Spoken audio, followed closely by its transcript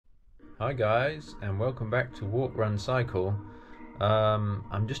Hi guys, and welcome back to Walk Run Cycle.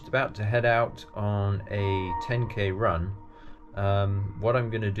 I'm just about to head out on a 10k run. What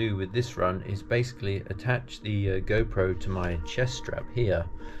I'm going to do with this run is basically attach the GoPro to my chest strap here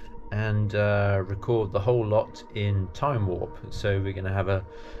and record the whole lot in time warp. So we're going to have a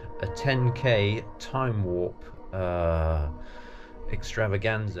 10k time warp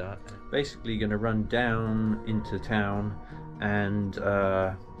extravaganza. Basically going to run down into town and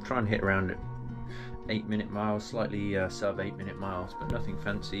try and hit around 8-minute miles, slightly sub 8-minute miles, but nothing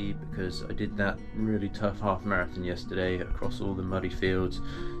fancy because I did that really tough half marathon yesterday across all the muddy fields.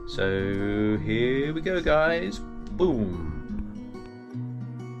 So here we go guys, boom!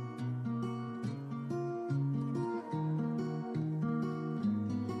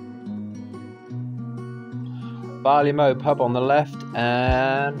 Barley Mow pub on the left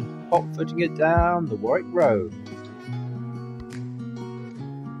and hot footing it down the Warwick Road.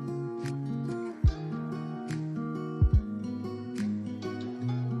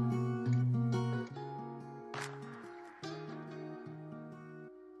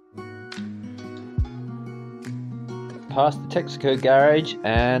 Past the Texaco garage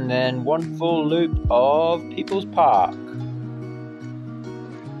and then one full loop of People's Park.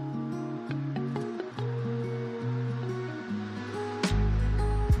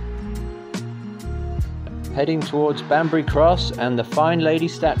 Heading towards Banbury Cross and the Fine Lady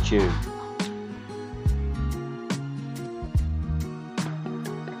statue.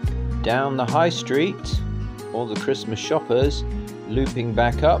 Down the High Street, all the Christmas shoppers, looping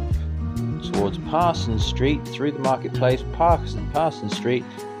back up towards Parsons Street, through the marketplace, Parsons Street,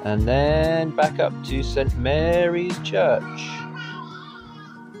 and then back up to St Mary's Church.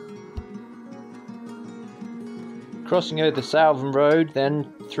 Crossing over the Southern Road,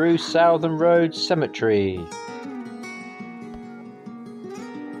 then through Southern Road Cemetery.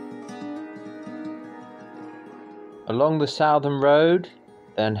 Along the Southern Road,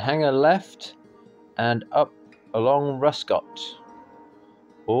 then hang a left and up along Ruscott.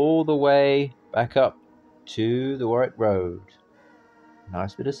 All the way back up to the Warwick Road.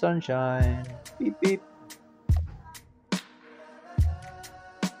 Nice bit of sunshine. Beep beep.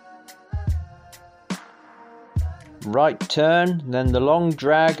 Right turn, then the long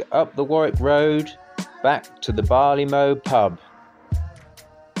drag up the Warwick Road back to the Barley Mow pub.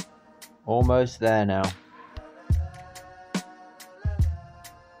 Almost there now.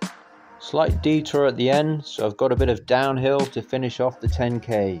 Slight detour at the end, so I've got a bit of downhill to finish off the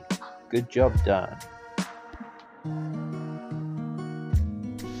 10k. Good job done.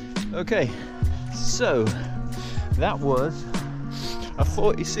 Okay, so that was a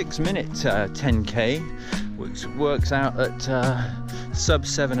 46-minute 10k, which works out at sub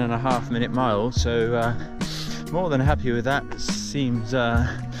 7.5-minute miles. So more than happy with that. Seems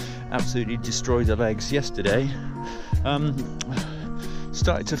absolutely destroyed the legs yesterday.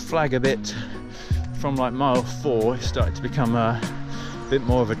 Started to flag a bit from like mile 4. It started to become a bit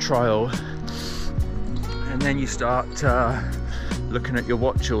more of a trial, and then you start looking at your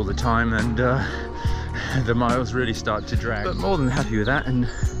watch all the time, and the miles really start to drag. But more than happy with that, and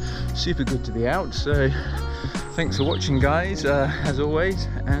super good to be out. So thanks for watching guys, as always,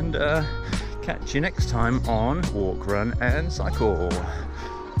 and catch you next time on Walk, Run and Cycle.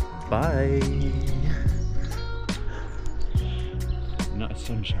 Bye. Nice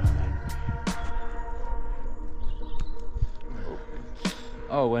sunshine.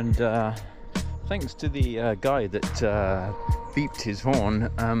 Oh, and thanks to the guy that beeped his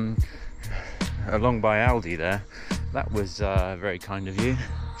horn along by Aldi there. That was very kind of you.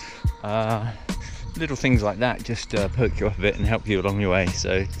 Little things like that just perk you up a bit and help you along your way.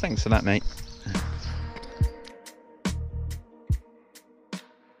 So thanks for that, mate.